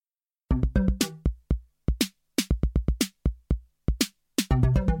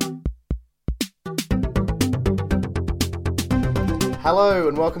Hello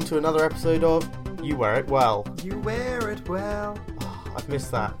and welcome to another episode of You Wear It Well. You wear it well. Oh, I've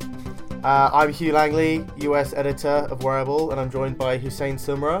missed that. I'm Hugh Langley, US editor of Wearable, and I'm joined by Hussein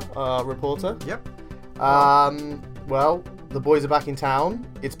Sumra, our reporter. Yep. Well, the boys are back in town.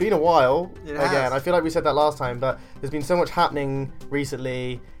 It's been a while. It has. Again, I feel like we said that last time, but there's been so much happening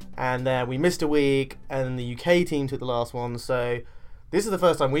recently, and then we missed a week, and the UK team took the last one, so this is the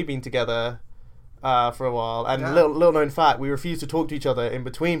first time we've been together for a while. And little known fact, we refuse to talk to each other in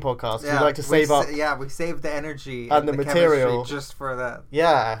between podcasts. We like to save up. We save the energy and the material just for that.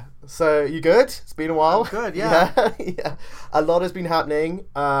 Yeah. So you good? It's been a while. I'm good. Yeah. Yeah. A lot has been happening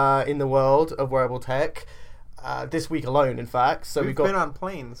in the world of wearable tech. This week alone, in fact. So we've been on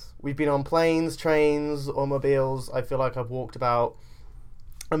planes. We've been on planes, trains, automobiles. I feel like I've walked about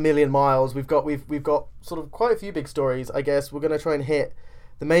 1 million miles. We've got sort of quite a few big stories. I guess we're going to try and hit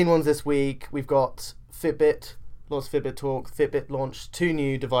the main ones this week. We've got Fitbit, lots of Fitbit talk. Fitbit launched 2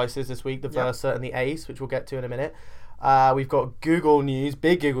 new devices this week, the Versa and the Ace, which we'll get to in a minute. We've got Google news,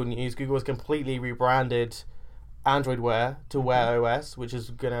 big Google news. Google has completely rebranded Android Wear to Wear OS, which is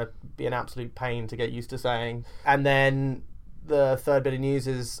going to be an absolute pain to get used to saying. And then the third bit of news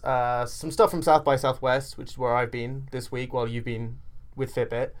is some stuff from South by Southwest, which is where I've been this week while you've been with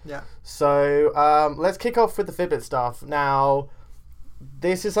Fitbit. Yeah. So let's kick off with the Fitbit stuff. Now,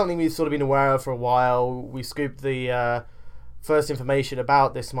 this is something we've sort of been aware of for a while. We scooped the first information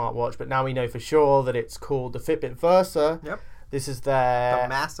about this smartwatch, but now we know for sure that it's called the Fitbit Versa. Yep. This is their... the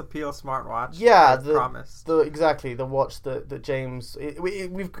mass appeal smartwatch. Yeah, promised. Exactly, the watch that James... We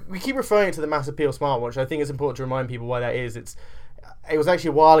keep referring it to the mass appeal smartwatch. I think it's important to remind people why that is. It was actually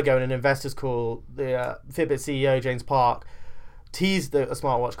a while ago in an investors call, the Fitbit CEO, James Park, teased a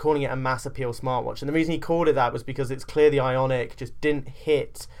smartwatch, calling it a mass appeal smartwatch. And the reason he called it that was because it's clear the Ionic just didn't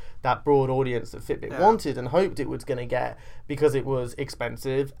hit that broad audience that Fitbit wanted and hoped it was going to get, because it was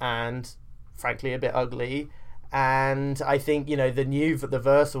expensive and, frankly, a bit ugly. And I think, the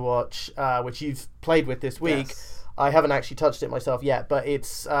Versa watch, which you've played with this week, Yes. I haven't actually touched it myself yet, but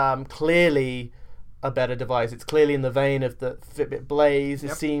it's clearly a better device. It's clearly in the vein of the Fitbit Blaze.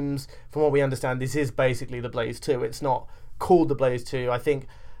 It seems, from what we understand, this is basically the Blaze 2. It's not called the Blaze 2. I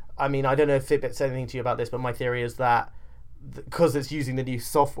don't know if Fitbit said anything to you about this, but my theory is that because it's using the new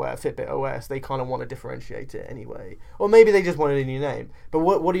software, Fitbit OS, they kind of want to differentiate it anyway. Or maybe they just wanted a new name. But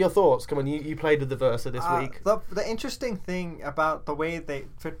what are your thoughts? Come on, you played with the Versa this week. The interesting thing about the way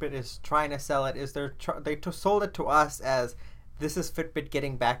Fitbit is trying to sell it is they sold it to us as this is Fitbit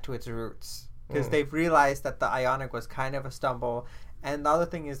getting back to its roots. Because they've realized that the Ionic was kind of a stumble. And the other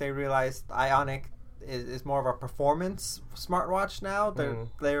thing is they realized the Ionic is more of a performance smartwatch now.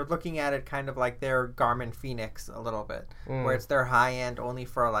 They're looking at it kind of like their Garmin Fenix a little bit, where it's their high end only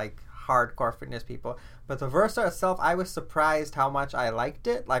for like hardcore fitness people. But the Versa itself, I was surprised how much I liked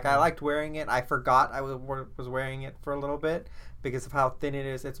it. Like I liked wearing it. I forgot I was wearing it for a little bit because of how thin it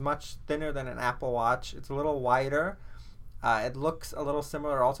is. It's much thinner than an Apple Watch. It's a little wider. It looks a little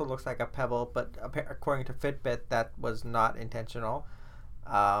similar. It also looks like a Pebble, but according to Fitbit, that was not intentional.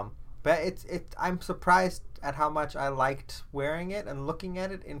 But I'm surprised at how much I liked wearing it and looking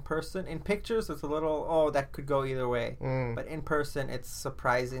at it in person. In pictures, it's a little, that could go either way. But in person, it's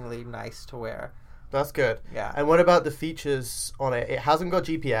surprisingly nice to wear. That's good. Yeah. And what about the features on it? It hasn't got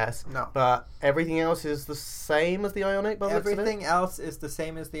GPS. No. But everything else is the same as the Ionic? Everything else is the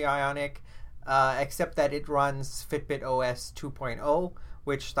same as the Ionic, except that it runs Fitbit OS 2.0,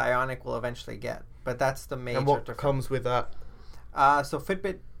 which the Ionic will eventually get. But that's the major difference. And what comes with that? So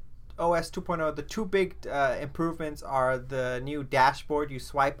Fitbit OS 2.0, the 2 big improvements are the new dashboard. You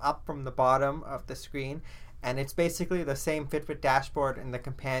swipe up from the bottom of the screen, and it's basically the same Fitbit dashboard in the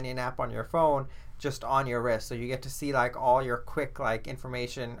companion app on your phone, just on your wrist. So you get to see like all your quick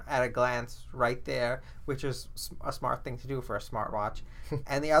information at a glance right there, which is a smart thing to do for a smartwatch.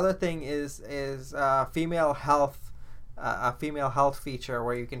 And the other thing is a female health feature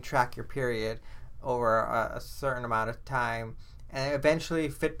where you can track your period over a certain amount of time. And eventually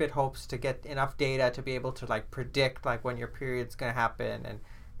Fitbit hopes to get enough data to be able to predict when your period's going to happen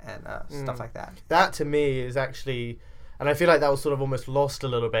and stuff like that. That to me is actually, and I feel like that was sort of almost lost a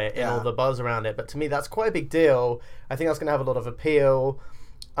little bit in all the buzz around it, but to me that's quite a big deal. I think that's going to have a lot of appeal.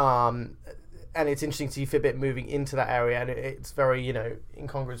 And it's interesting to see Fitbit moving into that area, and it's very,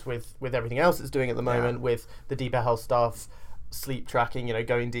 incongruous with everything else it's doing at the moment with the deeper health stuff, sleep tracking,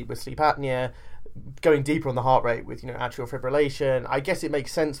 going deep with sleep apnea, going deeper on the heart rate with atrial fibrillation. I guess it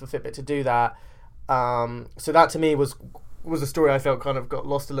makes sense for Fitbit to do that. So that to me was a story I felt kind of got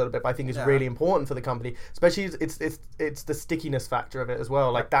lost a little bit, but I think is really important for the company. Especially it's the stickiness factor of it as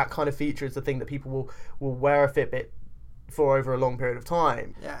well. Like that kind of feature is the thing that people will wear a Fitbit for over a long period of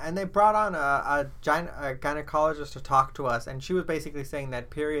time. Yeah, and they brought on a gynecologist to talk to us, and she was basically saying that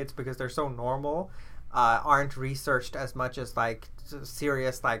periods, because they're so normal, aren't researched as much as like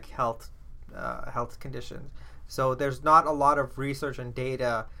serious like health conditions. So there's not a lot of research and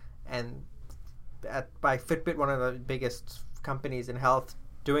data, and by Fitbit, one of the biggest companies in health,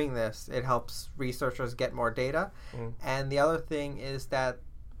 doing this, it helps researchers get more data. And the other thing is that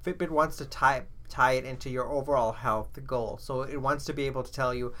Fitbit wants to tie it into your overall health goal. So it wants to be able to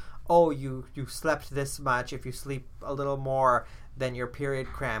tell you, oh, you slept this much. If you sleep a little more, then your period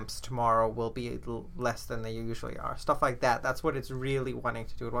cramps tomorrow will be a little less than they usually are. Stuff like that. That's what it's really wanting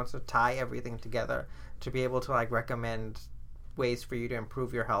to do. It wants to tie everything together to be able to like recommend ways for you to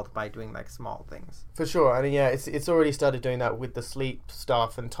improve your health by doing like small things. For sure. I mean, yeah, it's already started doing that with the sleep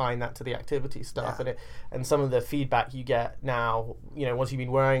stuff and tying that to the activity stuff. Yeah. And some of the feedback you get now, you know, once you've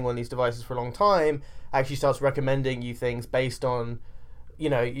been wearing one of these devices for a long time, actually starts recommending you things based on, you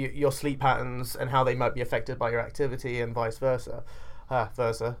know, your sleep patterns and how they might be affected by your activity and vice versa.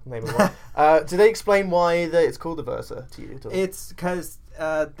 Versa, name of the one. Do they explain why it's called the Versa to you at all? It's because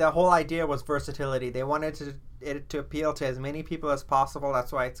the whole idea was versatility. They wanted it to appeal to as many people as possible.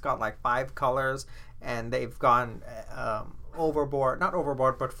 That's why it's got like 5 colors, and they've gone overboard. Not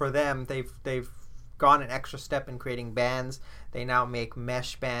overboard, but for them, they've gone an extra step in creating bands. They now make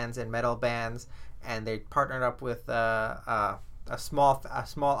mesh bands and metal bands, and they partnered up with a small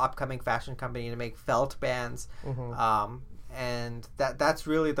upcoming fashion company to make felt bands. And that's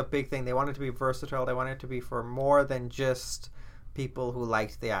really the big thing. They want it to be versatile. They want it to be for more than just people who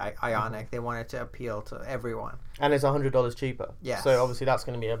liked the Ionic. They want it to appeal to everyone. And it's $100 cheaper. Yes. So obviously that's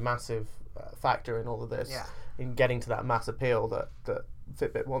going to be a massive factor in all of this, Yeah. in getting to that mass appeal that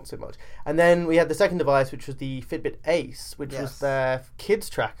Fitbit wants so much. And then we had the second device, which was the Fitbit Ace, which was their kids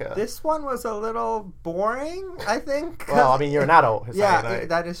tracker. This one was a little boring, I think. Well, I mean, you're an adult. Yeah,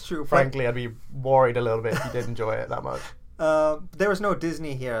 that is true. Frankly, I'd be worried a little bit if you did enjoy it that much. There was no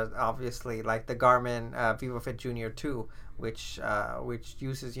Disney here, obviously, like the Garmin VivoFit Junior 2, which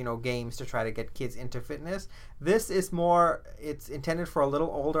uses, you know, games to try to get kids into fitness. This is more, it's intended for a little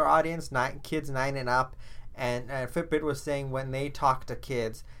older audience, kids 9 and up. And Fitbit was saying when they talk to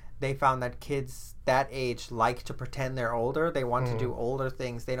kids, they found that kids that age like to pretend they're older. They want to do older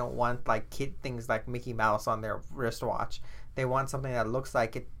things. They don't want like kid things like Mickey Mouse on their wristwatch. They want something that looks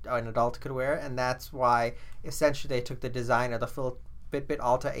like an adult could wear, and that's why essentially they took the design of the Fitbit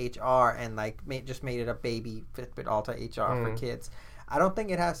Alta HR and like just made it a baby Fitbit Alta HR for kids. I don't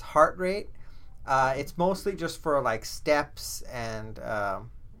think it has heart rate. It's mostly just for like steps and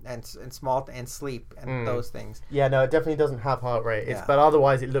small and sleep and those things. Yeah, no, it definitely doesn't have heart rate. But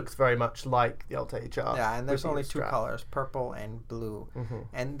otherwise, it looks very much like the Alta HR. Yeah, and there's only 2 colors, purple and blue.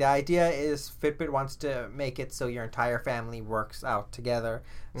 And the idea is Fitbit wants to make it so your entire family works out together.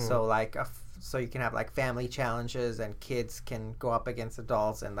 So like so you can have like family challenges, and kids can go up against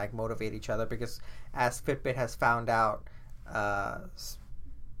adults and like motivate each other, because as Fitbit has found out,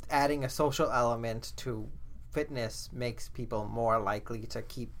 adding a social element to fitness makes people more likely to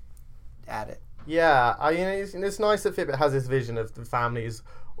keep at it. Yeah, I mean, it's nice that Fitbit has this vision of the families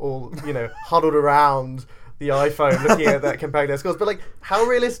all, you know, huddled around the iPhone looking at that, comparing their scores. But like, how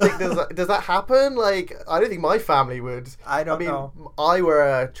realistic does that happen? Like, I don't think my family would. I mean, know. I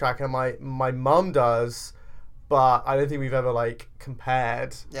wear a tracker. My mum does, but I don't think we've ever like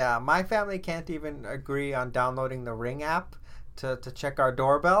compared. Yeah, my family can't even agree on downloading the Ring app to check our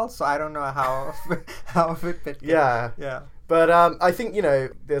doorbell, so I don't know how Fitbit can. Yeah. But I think, you know,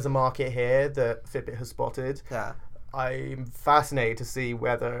 there's a market here that Fitbit has spotted. Yeah. I'm fascinated to see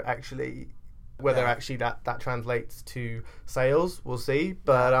whether actually that translates to sales. We'll see.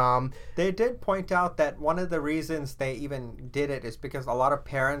 But they did point out that one of the reasons they even did it is because a lot of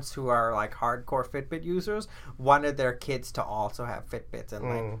parents who are like hardcore Fitbit users wanted their kids to also have Fitbits, and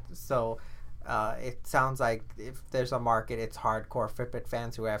like so. It sounds like if there's a market, it's hardcore Fitbit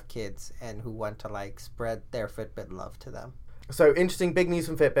fans who have kids and who want to like spread their Fitbit love to them. So interesting, big news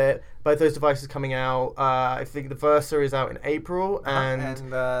from Fitbit. Both those devices coming out. I think the Versa is out in April,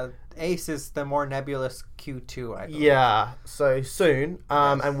 and the Ace is the more nebulous Q2. I believe. Yeah, so soon.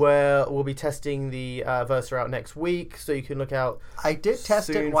 And we'll be testing the Versa out next week, so you can look out. I did test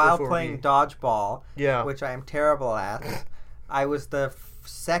it while playing dodgeball. Yeah, which I am terrible at. I was the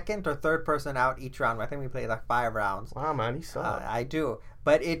second or third person out each round. I think we played like 5 rounds. Wow, man, you suck. I do.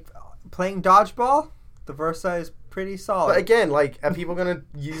 But playing dodgeball, the Versa is pretty solid. But again, like, are people going to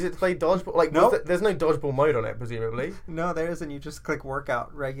use it to play dodgeball? Like, nope. There's no dodgeball mode on it, presumably. No, there isn't. You just click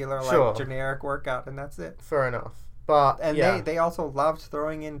workout, regular, like, generic workout, and that's it. Fair enough. But, and they also loved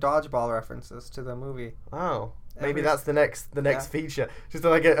throwing in dodgeball references to the movie. Oh. Maybe that's the next feature. Just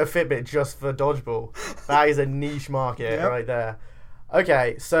like a Fitbit just for dodgeball. That is a niche market right there.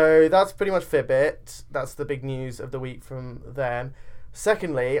 Okay, so that's pretty much Fitbit. That's the big news of the week from them.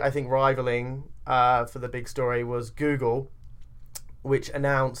 Secondly, I think rivaling for the big story was Google, which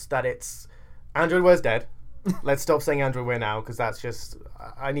announced that its Android Wear's dead. Let's stop saying Android Wear now, because that's just...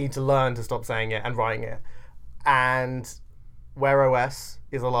 I need to learn to stop saying it and writing it. And Wear OS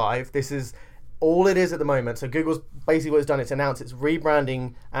is alive. This is all it is at the moment. So Google's basically what it's done, it's announced it's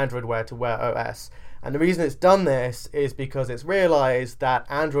rebranding Android Wear to Wear OS. And the reason it's done this is because it's realized that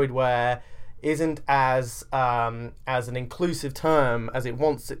Android Wear isn't as an inclusive term as it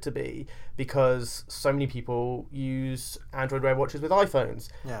wants it to be, because so many people use Android Wear watches with iPhones.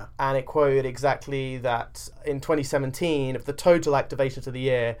 Yeah. And it quoted exactly that in 2017, of the total activations of the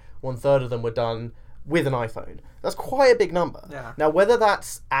year, 1/3 of them were done with an iPhone. That's quite a big number. Yeah. Now, whether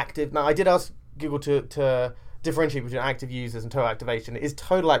that's active... Now, I did ask Google to differentiate between active users and total activation. It is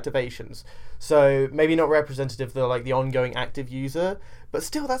total activations. So maybe not representative of the ongoing active user, but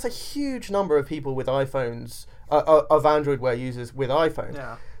still that's a huge number of people with iPhones, of Android Wear users with iPhones.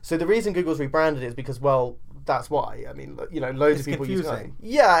 Yeah. So the reason Google's rebranded it is because, well, that's why. I mean, loads of people use it.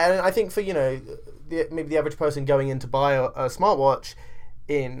 Yeah, and I think for, maybe the average person going in to buy a smartwatch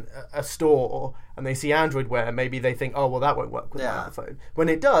in a store and they see Android Wear, maybe they think, oh, well, that won't work with my iPhone. When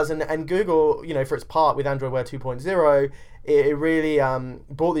it does, and Google, for its part with Android Wear 2.0, it really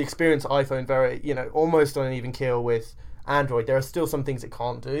brought the experience of iPhone very, almost on an even keel with Android. There are still some things it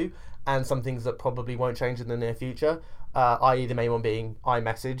can't do, and some things that probably won't change in the near future, i.e. the main one being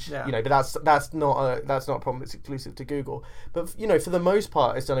iMessage. But that's not a problem that's exclusive to Google. But for the most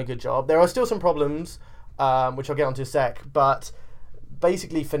part, it's done a good job. There are still some problems, which I'll get onto in a sec, but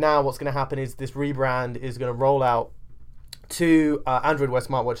basically for now what's going to happen is this rebrand is going to roll out to Android Wear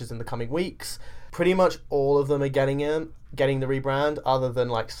smartwatches in the coming weeks. Pretty much all of them are getting the rebrand, other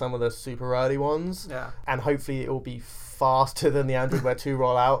than some of the super early ones. Yeah. And hopefully it will be faster than the Android Wear 2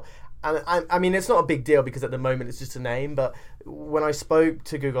 rollout. And I mean, it's not a big deal because at the moment it's just a name, but when I spoke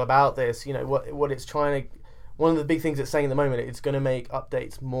to Google about this, what it's trying to... One of the big things it's saying at the moment, it's going to make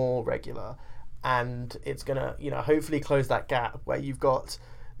updates more regular. And it's going to, hopefully close that gap where you've got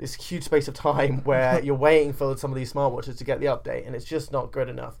this huge space of time where you're waiting for some of these smartwatches to get the update, and it's just not good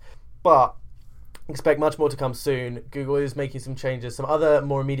enough. But expect much more to come soon. Google is making some changes. Some other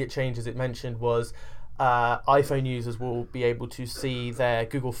more immediate changes it mentioned was iPhone users will be able to see their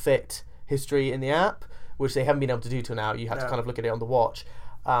Google Fit history in the app, which they haven't been able to do till now. You have to kind of look at it on the watch.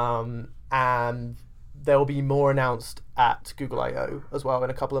 And there will be more announced at Google I/O as well in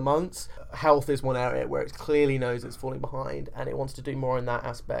a couple of months. Health is one area where it clearly knows it's falling behind, and it wants to do more in that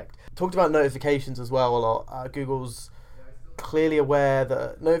aspect. Talked about notifications as well a lot. Google's clearly aware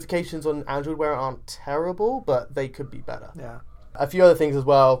that notifications on Android Wear aren't terrible, but they could be better. Yeah. A few other things as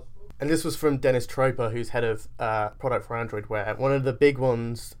well, and this was from Dennis Troper, who's head of product for Android Wear. One of the big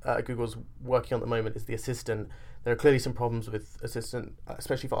ones Google's working on at the moment is the Assistant. There are clearly some problems with Assistant,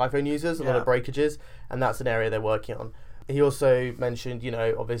 especially for iPhone users, a lot of breakages, and that's an area they're working on. He also mentioned,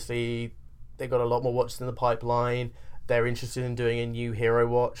 obviously they got a lot more watches in the pipeline. They're interested in doing a new hero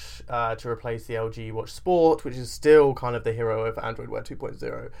watch to replace the LG Watch Sport, which is still kind of the hero of Android Wear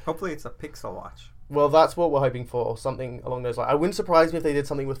 2.0. Hopefully it's a Pixel watch. Well, that's what we're hoping for, something along those lines. I wouldn't surprise me if they did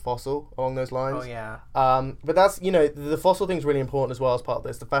something with Fossil along those lines. Oh, yeah. But that's, the Fossil thing's really important as well as part of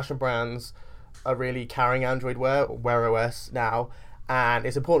this. The fashion brands are really carrying Android Wear, or Wear OS now, and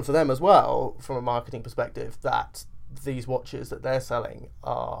it's important for them as well, from a marketing perspective, that these watches that they're selling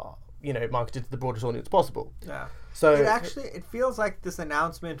are, marketed to the broadest audience possible. Yeah. So it feels like this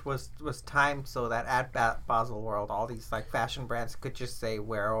announcement was timed so that at Basel World, all these fashion brands could just say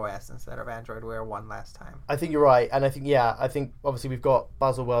Wear OS instead of Android Wear one last time. I think you're right, and I think obviously we've got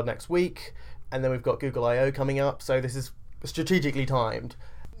Basel World next week, and then we've got Google I/O coming up, so this is strategically timed.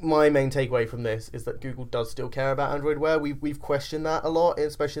 My main takeaway from this is that Google does still care about Android Wear. We've questioned that a lot,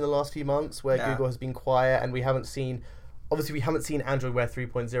 especially in the last few months, where Google has been quiet and we haven't seen Android Wear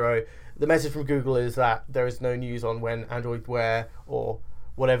 3.0. The message from Google is that there is no news on when Android Wear, or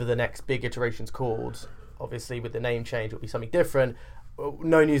whatever the next big iteration's called, obviously with the name change it'll be something different.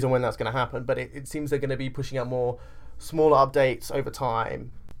 No news on when that's going to happen, but it seems they're going to be pushing out more smaller updates over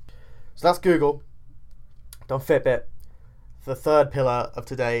time. So that's Google. Done Fitbit. The third pillar of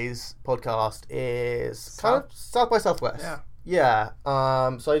today's podcast is kind of South by Southwest. Yeah.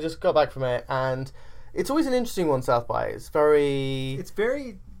 So I just got back from it, and it's always an interesting one, South by. It's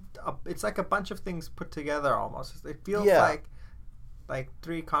like a bunch of things put together almost. It feels like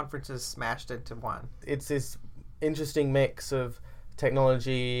three conferences smashed into one. It's this interesting mix of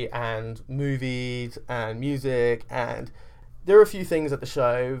technology and movies and music, and there are a few things at the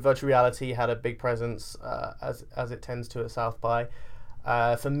show. Virtual reality had a big presence, as it tends to at South by.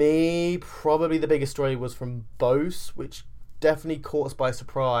 For me, probably the biggest story was from Bose, which definitely caught us by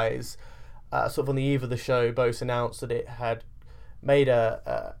surprise. Sort of on the eve of the show, Bose announced that it had made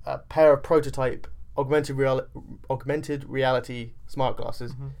a pair of prototype augmented reality smart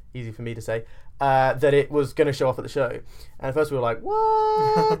glasses, easy for me to say, that it was going to show off at the show. And at first we were like,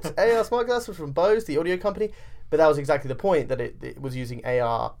 what? AR smart glasses from Bose, the audio company? But that was exactly the point, that it was using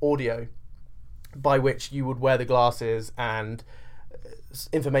AR audio, by which you would wear the glasses and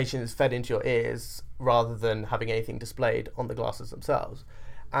information is fed into your ears rather than having anything displayed on the glasses themselves.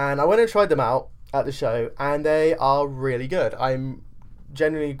 And I went and tried them out at the show, and they are really good. I'm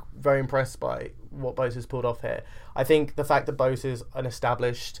genuinely very impressed by what Bose has pulled off here. I think the fact that Bose is an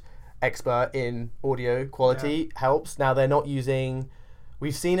established expert in audio quality helps. Now, they're not using...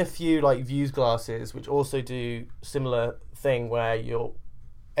 We've seen a few like Vuse glasses which also do similar thing where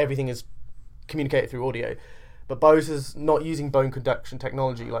everything is communicated through audio. But Bose is not using bone conduction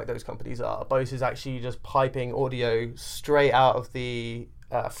technology like those companies are. Bose is actually just piping audio straight out of the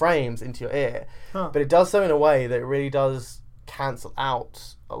frames into your ear. But it does so in a way that it really does cancel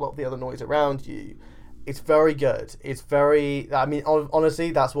out a lot of the other noise around you. It's very good. It's very... I mean,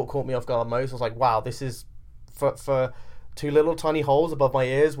 honestly, that's what caught me off guard most. I was like, wow, this is... For two little tiny holes above my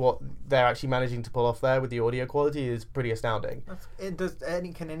ears, what they're actually managing to pull off there with the audio quality is pretty astounding.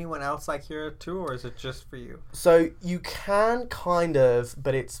 Can anyone else hear it too, or is it just for you? So you can kind of,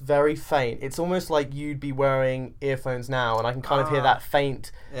 but it's very faint. It's almost like you'd be wearing earphones now, and I can kind of hear that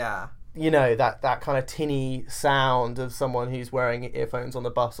faint, that kind of tinny sound of someone who's wearing earphones on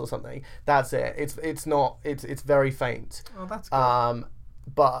the bus or something. That's it. It's very faint. Oh, that's good.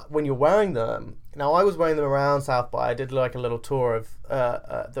 But when you're wearing them, now I was wearing them around South by. I did like a little tour of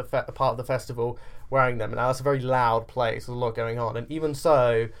the part of the festival wearing them, and now it's a very loud place. There's a lot going on, and even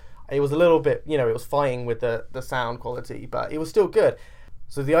so, it was a little bit, it was fighting with the sound quality, but it was still good.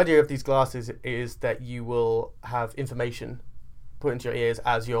 So the idea of these glasses is that you will have information put into your ears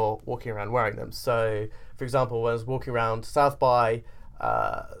as you're walking around wearing them. So, for example, when I was walking around South by,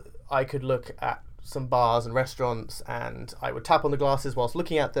 I could look at some bars and restaurants, and I would tap on the glasses whilst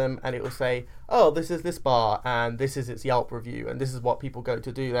looking at them, and it would say, oh, this is this bar, and this is its Yelp review, and this is what people go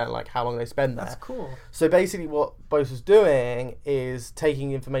to do there, like how long they spend there. That's cool. So basically what Bose was doing is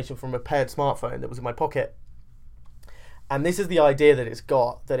taking information from a paired smartphone that was in my pocket, and this is the idea that it's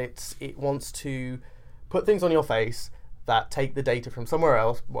got, that it wants to put things on your face that take the data from somewhere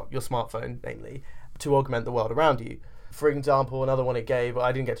else, your smartphone mainly, to augment the world around you. For example, another one it gave,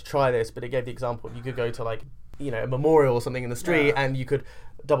 I didn't get to try this, but it gave the example, you could go to a memorial or something in the street, and you could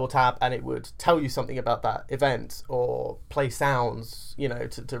double tap and it would tell you something about that event, or play sounds,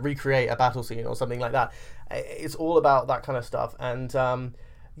 to recreate a battle scene or something like that. It's all about that kind of stuff. And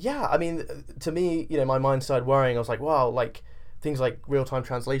I mean, to me, my mind started worrying. I was like, wow, things like real-time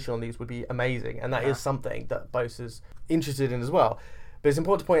translation on these would be amazing. And that is something that Bose is interested in as well. But it's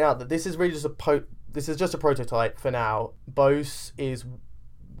important to point out that this is really just a prototype for now. Bose is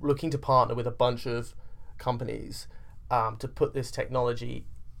looking to partner with a bunch of companies to put this technology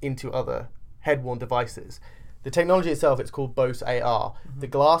into other head-worn devices. The technology itself, it's called Bose AR. Mm-hmm. The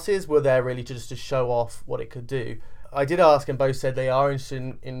glasses were there really to show off what it could do. I did ask, and Bose said they are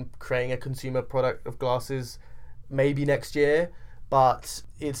interested in creating a consumer product of glasses maybe next year, but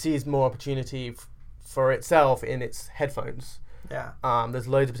it sees more opportunity for itself in its headphones. Yeah. There's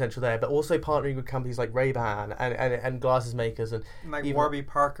loads of potential there, but also partnering with companies like Ray-Ban and glasses makers, and Warby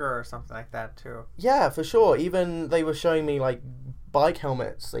Parker or something like that too. Yeah, for sure. Even they were showing me bike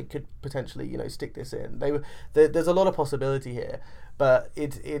helmets they could potentially stick this in. There's a lot of possibility here, but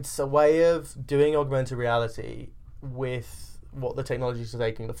it's a way of doing augmented reality with what the technology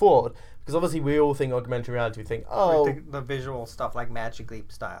today can afford. Because obviously we all think augmented reality, we think, the visual stuff like Magic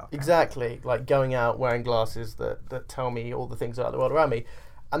Leap style. Exactly, like going out wearing glasses that tell me all the things about the world around me.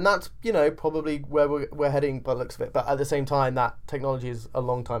 And that's, probably where we're heading by the looks of it. But at the same time, that technology is a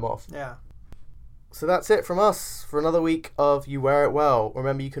long time off. Yeah. So that's it from us for another week of You Wear It Well.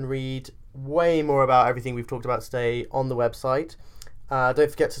 Remember, you can read way more about everything we've talked about today on the website. Don't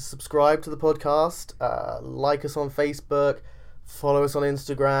forget to subscribe to the podcast, like us on Facebook, follow us on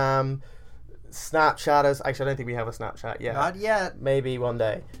Instagram, Snapchat us. Actually, I don't think we have a Snapchat yet. Not yet. Maybe one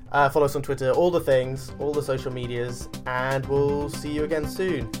day. Follow us on Twitter, all the things, all the social medias, and we'll see you again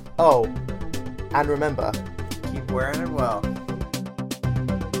soon. Oh, and remember, keep wearing it well.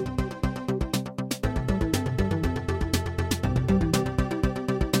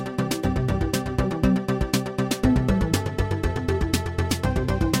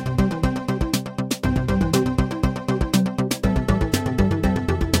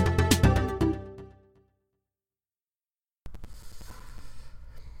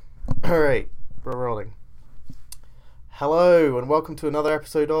 Alright, we're rolling. Hello, and welcome to another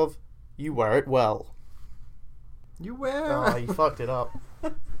episode of You Wear It Well. You wear. Oh, you fucked it up.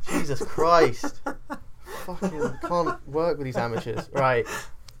 Jesus Christ. Fucking can't work with these amateurs. Right,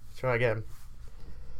 try again.